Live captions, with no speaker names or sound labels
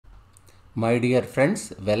My dear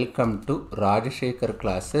friends, welcome to SEKAR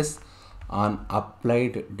classes on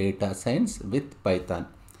Applied Data Science with Python.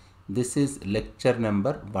 This is lecture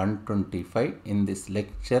number 125. In this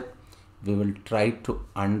lecture, we will try to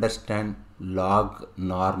understand log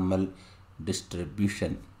normal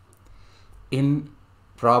distribution. In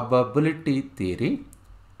probability theory,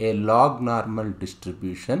 a log normal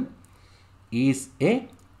distribution is a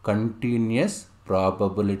continuous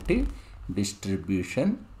probability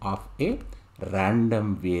distribution of a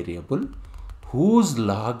random variable whose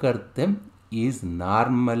logarithm is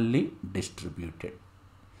normally distributed.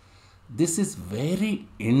 This is very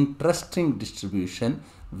interesting distribution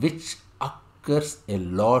which occurs a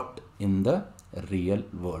lot in the real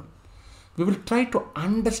world. We will try to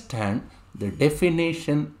understand the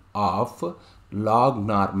definition of log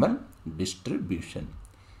normal distribution.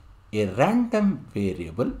 A random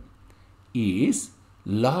variable is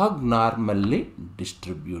log normally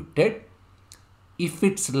distributed if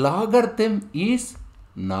its logarithm is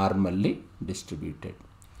normally distributed.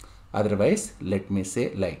 Otherwise, let me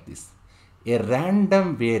say like this. A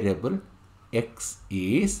random variable x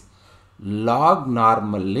is log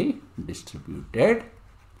normally distributed.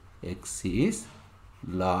 X is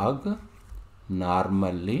log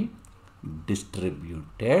normally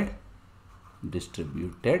distributed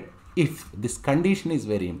if this condition is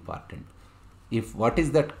very important. If what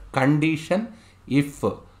is that condition? If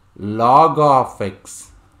log of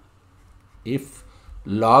x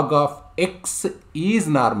is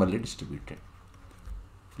normally distributed.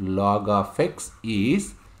 Log of x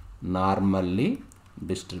is normally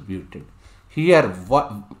distributed. Here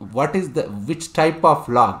what is the which type of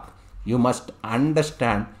log? You must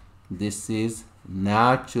understand this is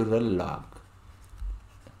natural log,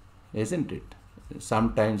 isn't it?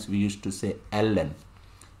 Sometimes we used to say ln.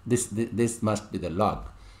 This must be the log.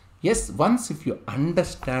 Yes, once if you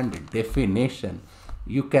understand the definition,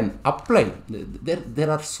 you can apply. There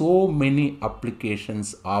are so many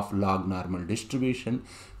applications of log normal distribution.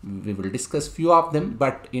 We will discuss few of them,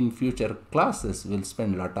 but in future classes we'll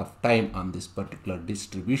spend a lot of time on this particular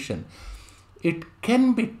distribution. It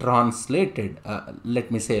can be translated, let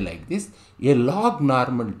me say like this, a log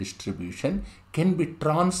normal distribution can be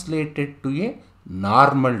translated to a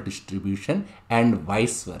normal distribution and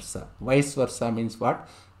vice versa. Vice versa means what?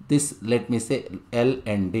 This, let me say L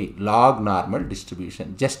and D, log normal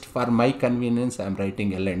distribution. Just for my convenience, I am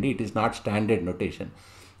writing L and D. It is not standard notation.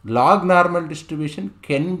 Log normal distribution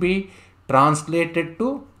can be translated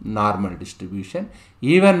to normal distribution.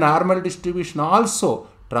 Even normal distribution also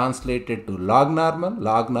translated to log normal.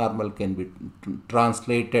 Log normal can be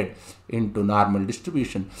translated into normal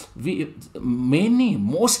distribution.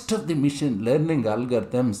 Most of the machine learning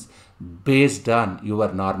algorithms based on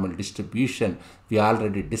your normal distribution. We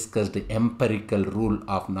already discussed the empirical rule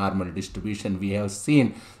of normal distribution. We have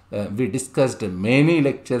seen, we discussed many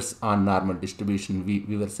lectures on normal distribution.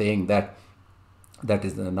 We were saying that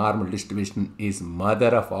is the normal distribution is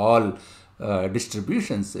mother of all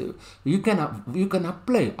distributions. You can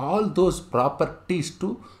apply all those properties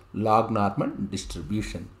to log normal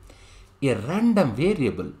distribution. A random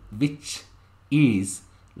variable which is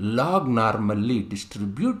log normally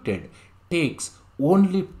distributed takes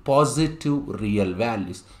only positive real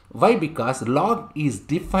values. Why? Because log is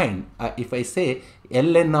defined, if I say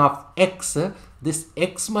ln of x, this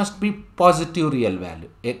x must be positive real value.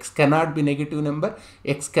 X cannot be negative number,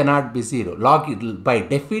 x cannot be 0. Log, by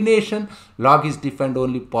definition, log is defined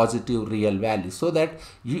only positive real value. So that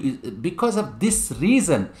because of this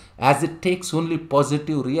reason, as it takes only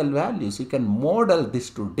positive real values, you can model this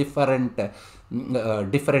to different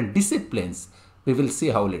disciplines. We will see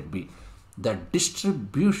how it be. The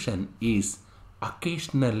distribution is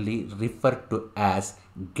occasionally referred to as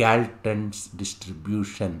Galton's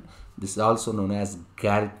distribution. This is also known as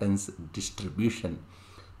Galton's distribution.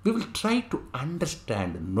 We will try to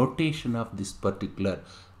understand notation of this particular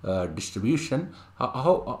distribution.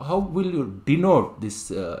 How will you denote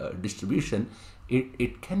this distribution?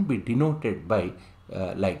 It can be denoted by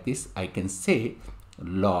like this. I can say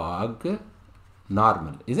log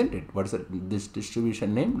normal, isn't it? What is this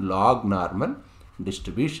distribution name? Log normal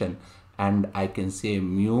distribution. And I can say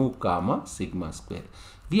mu comma sigma square.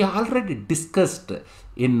 We already discussed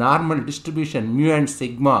in normal distribution, mu and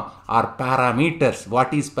sigma are parameters.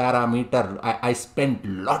 What is parameter? I spent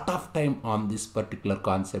lot of time on this particular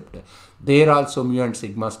concept. There also mu and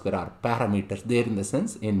sigma square are parameters. There in the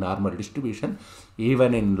sense in normal distribution.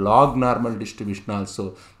 Even in log normal distribution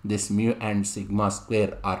also, this mu and sigma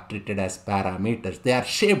square are treated as parameters. They are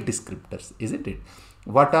shape descriptors, isn't it?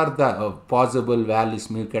 What are the possible values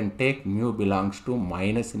mu can take? Mu belongs to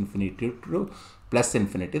 -infinity to plus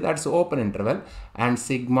infinity, that's open interval, and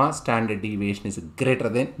sigma standard deviation is greater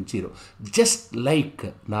than 0. Just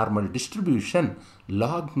like normal distribution,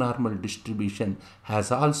 log normal distribution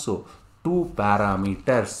has also two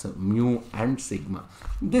parameters, mu and sigma.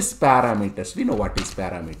 These parameters, we know what is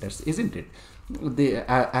parameters, isn't it?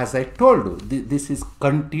 As I told you, this is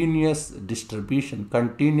continuous distribution.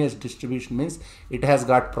 Continuous distribution means it has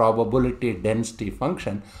got probability density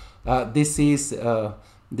function. This is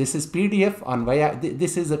PDF on y.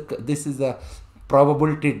 This is a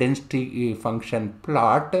probability density function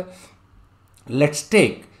plot. Let's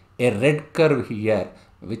take a red curve here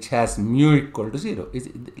which has mu equal to 0.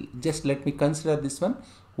 Just let me consider this one,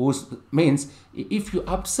 whose means if you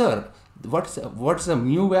observe what's the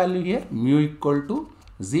mu value here, mu equal to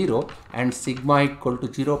 0 and sigma equal to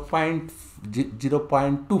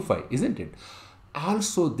 0.25, isn't it?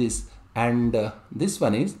 Also this and this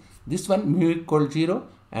one mu equal 0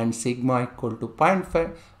 and sigma equal to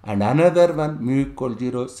 0.5, and another one mu equal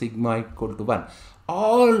 0, sigma equal to 1.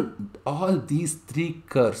 All these three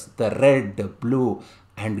curves, the red, blue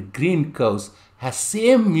and green curves, has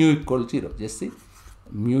same mu equal 0. Just see,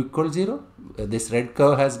 mu equal 0. This red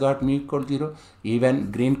curve has got mu equal 0.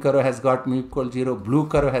 Even green curve has got mu equal 0. Blue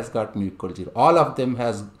curve has got mu equal 0. All of them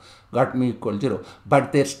has got mu equal 0.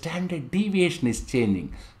 But their standard deviation is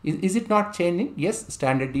changing. Is it not changing? Yes,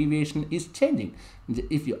 standard deviation is changing.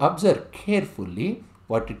 If you observe carefully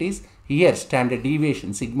what it is, here standard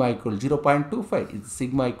deviation sigma equal 0.25,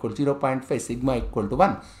 sigma equal 0.5, sigma equal to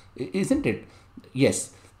 1, isn't it?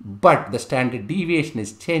 Yes, but the standard deviation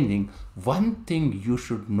is changing. One thing you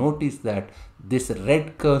should notice that this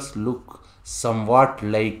red curves look somewhat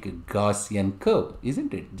like Gaussian curve,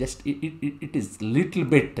 isn't it? Just it is little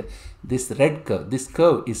bit, this red curve, this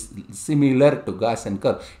curve is similar to Gaussian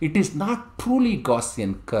curve. It is not truly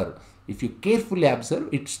Gaussian curve. If you carefully observe,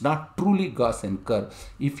 it's not truly Gaussian curve.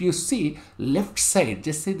 If you see left side,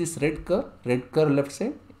 just see this red curve left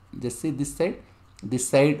side, just see this side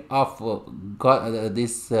of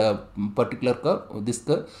this particular curve, this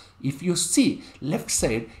curve. If you see left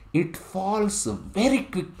side, it falls very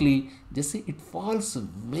quickly. Just see, it falls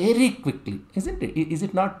very quickly, isn't it? Is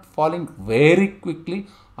it not falling very quickly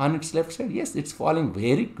on its left side? Yes, it's falling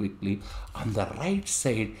very quickly. On the right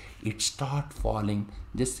side, it starts falling.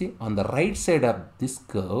 Just see, on the right side of this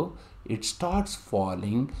curve, it starts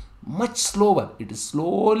falling much slower. It is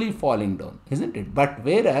slowly falling down, isn't it? But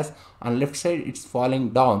whereas on left side, it's falling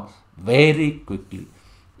down very quickly.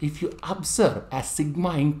 If you observe as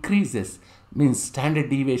sigma increases, means standard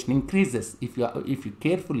deviation increases. If you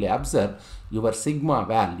carefully observe your sigma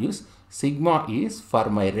values, sigma is for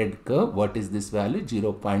my red curve, what is this value?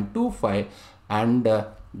 0.25, and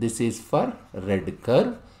this is for red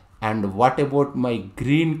curve. And what about my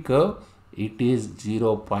green curve? It is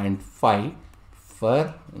 0.5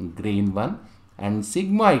 for green one, and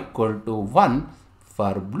sigma equal to 1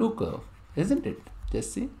 for blue curve, isn't it?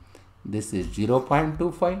 Just see, this is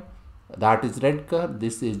 0.25, that is red curve.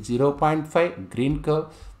 This is 0.5 green curve,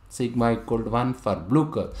 sigma equal to 1 for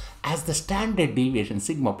blue curve. As the standard deviation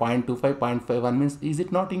sigma 0.25, 0.51 means, is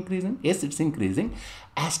it not increasing? Yes, it's increasing.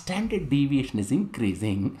 As standard deviation is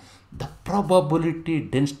increasing, the probability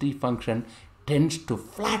density function tends to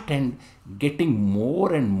flatten, getting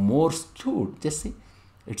more and more skewed. Just see,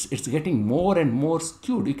 it's getting more and more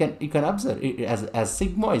skewed. You can observe it as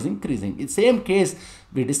sigma is increasing. It's same case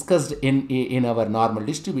we discussed in our normal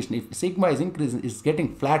distribution. If sigma is increasing, it's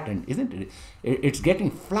getting flattened, isn't it? It's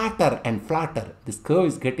getting flatter and flatter. This curve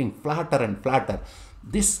is getting flatter and flatter.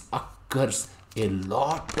 This occurs a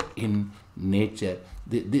lot in nature.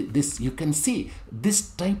 This you can see this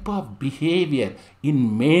type of behavior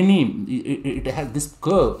in many. It has this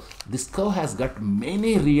curve. This curve has got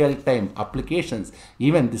many real-time applications.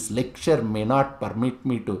 Even this lecture may not permit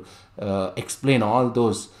me to explain all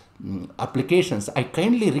those applications. I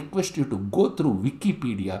kindly request you to go through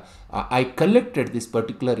Wikipedia. I collected this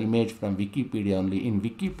particular image from Wikipedia only. In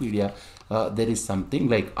Wikipedia, there is something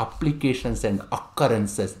like applications and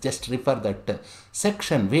occurrences. Just refer that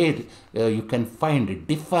section where you can find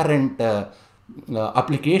different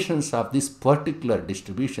applications of this particular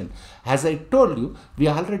distribution. As I told you, we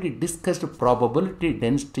already discussed probability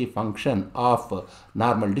density function of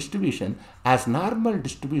normal distribution. As normal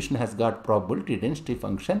distribution has got probability density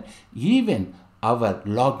function, even our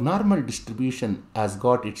log normal distribution has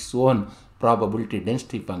got its own probability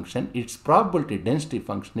density function. Its probability density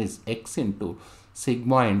function is x into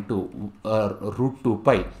sigma into root 2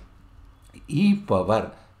 pi e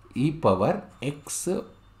power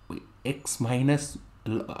x minus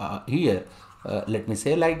here let me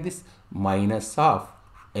say like this, minus of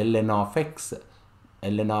ln of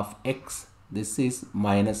x This is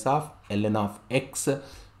minus of ln of x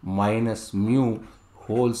minus mu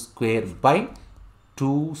whole square by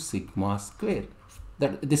 2 sigma square.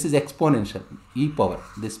 That this is exponential, e power.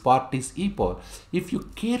 This part is e power. If you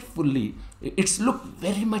carefully, it's look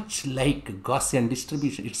very much like Gaussian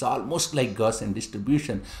distribution. It's almost like Gaussian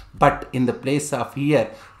distribution, but in the place of here,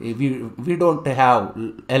 we don't have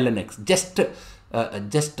ln x.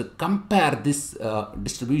 Just compare this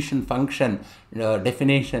distribution function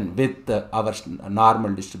definition with our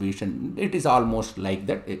normal distribution. It is almost like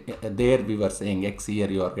that. There we were saying x, here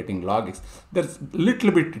you are getting log x. There's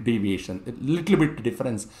little bit deviation, little bit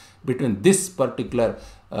difference between this particular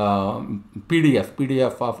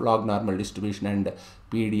PDF of log normal distribution and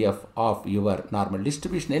PDF of your normal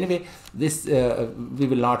distribution. Anyway, this we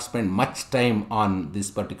will not spend much time on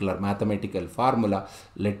this particular mathematical formula.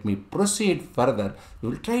 Let me proceed further. We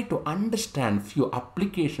will try to understand few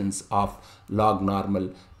applications of log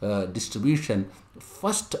normal distribution.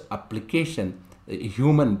 First application,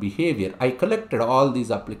 human behavior. I collected all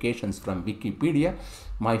these applications from Wikipedia.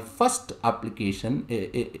 My first application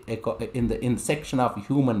in the section of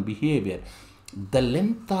human behavior, the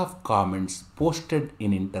length of comments posted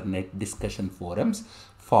in internet discussion forums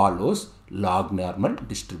follows log normal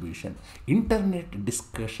distribution. Internet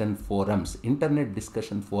discussion forums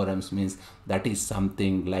means that is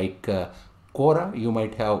something like Quora. You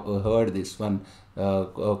might have heard this one,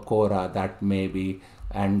 Quora, that may be,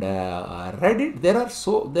 and Reddit.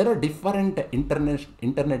 There are different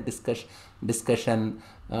internet discussion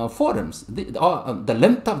forums. The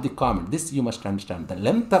length of the comment, this you must understand, the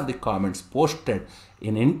length of the comments posted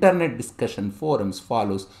in internet discussion forums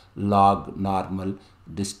follows log normal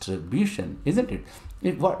distribution, isn't it?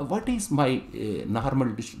 What is my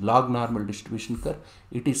log normal distribution curve?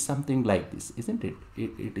 It is something like this, isn't it?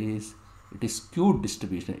 It is skewed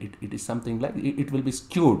distribution. It is something like, it will be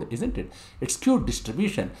skewed, isn't it? It's skewed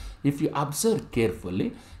distribution. If you observe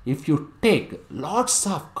carefully, if you take lots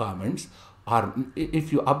of comments, or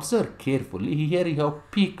if you observe carefully, here you have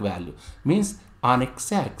peak value, means on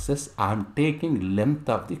x-axis I am taking length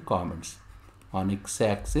of the comments. On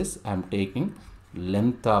x-axis I am taking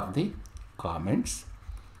length of the comments.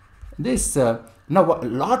 This now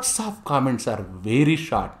lots of comments are very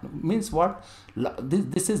short, means what?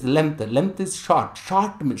 This is length. Length is short.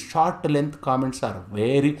 Short means short length comments are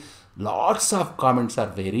very, lots of comments are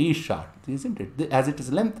very short, isn't it? As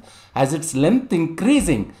its length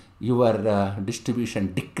increasing, your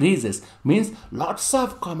distribution decreases, means lots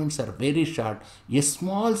of comments are very short, a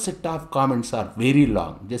small set of comments are very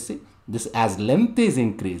long. Just see, this, as length is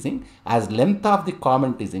increasing, as length of the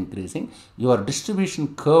comment is increasing, your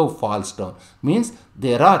distribution curve falls down, means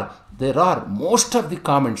there are most of the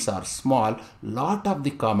comments are small, lot of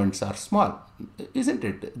the comments are small, isn't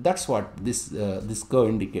it? That's what this curve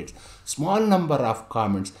indicates. Small number of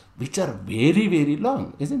comments which are very, very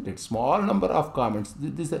long, isn't it? Small number of comments.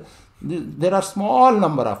 There are small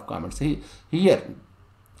number of comments. Here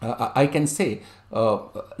I can say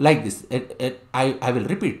like this. I will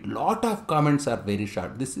repeat. Lot of comments are very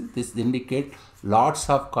short. This indicate lots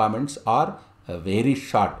of comments are very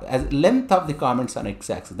short. As length of the comments on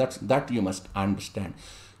x-axis. That you must understand.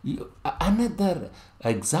 Another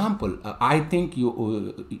example, I think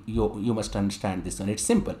you must understand this one. It's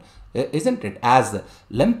simple, isn't it? As the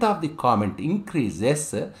length of the comment increases,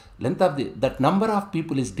 that number of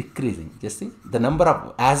people is decreasing. Just see, the number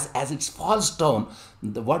of, as it falls down,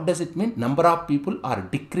 what does it mean? Number of people are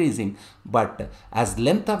decreasing, but as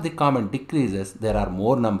length of the comment decreases, there are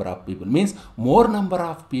more number of people, means more number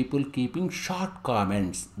of people keeping short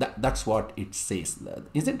comments. That's what it says,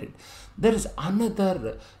 isn't it? There is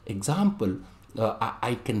another example.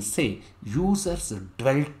 I can say users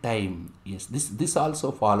dwell time. Yes, this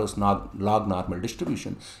also follows log normal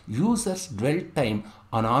distribution. Users dwell time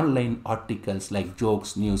on online articles like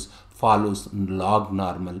jokes, news follows log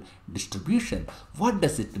normal distribution. What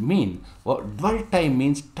does it mean? Well, dwell time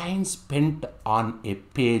means time spent on a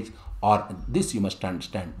page, or this you must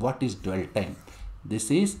understand. What is dwell time? This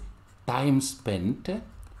is time spent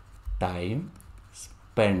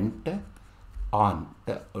on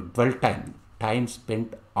dwell time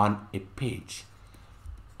spent on a page,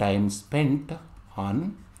 time spent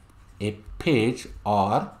on a page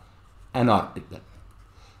or an article.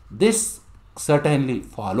 This certainly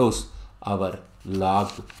follows our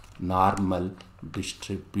log normal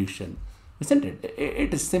distribution, isn't it?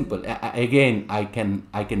 It is simple. Again, I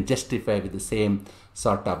can justify with the same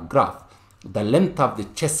sort of graph. The length of the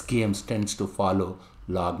chess games tends to follow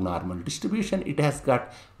log normal distribution. It has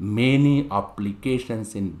got many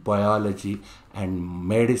applications in biology and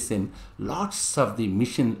medicine. Lots of the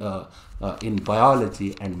mission in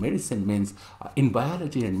biology and medicine means in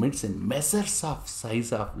biology and medicine, measures of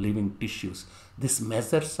size of living tissues. This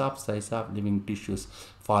measures of size of living tissues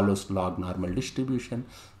follows log normal distribution.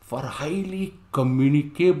 For highly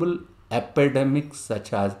communicable epidemics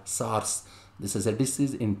such as SARS, this is a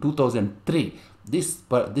disease in 2003.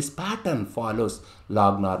 This pattern follows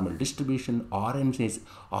log normal distribution.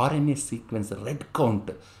 RNA sequence read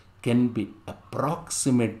count can be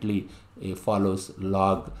approximately follows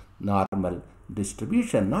log normal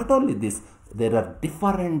distribution. Not only this, there are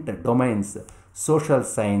different domains: social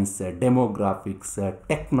science, demographics,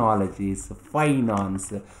 technologies,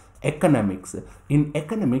 finance, economics. In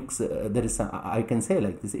economics, there is I can say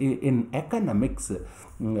like this. In economics,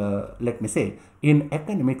 let me say, in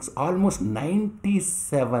economics, almost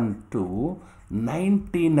 97 to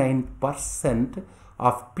 99%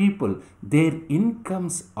 of people, their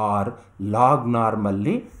incomes are log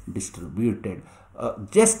normally distributed.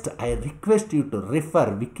 Just I request you to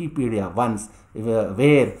refer Wikipedia once,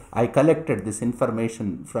 where I collected this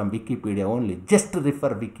information from Wikipedia only. Just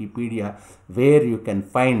refer Wikipedia, where you can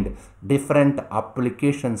find different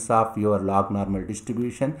applications of your log normal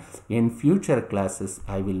distribution. In future classes,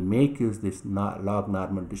 I will make use this log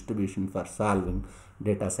normal distribution for solving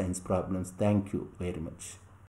data science problems. Thank you very much.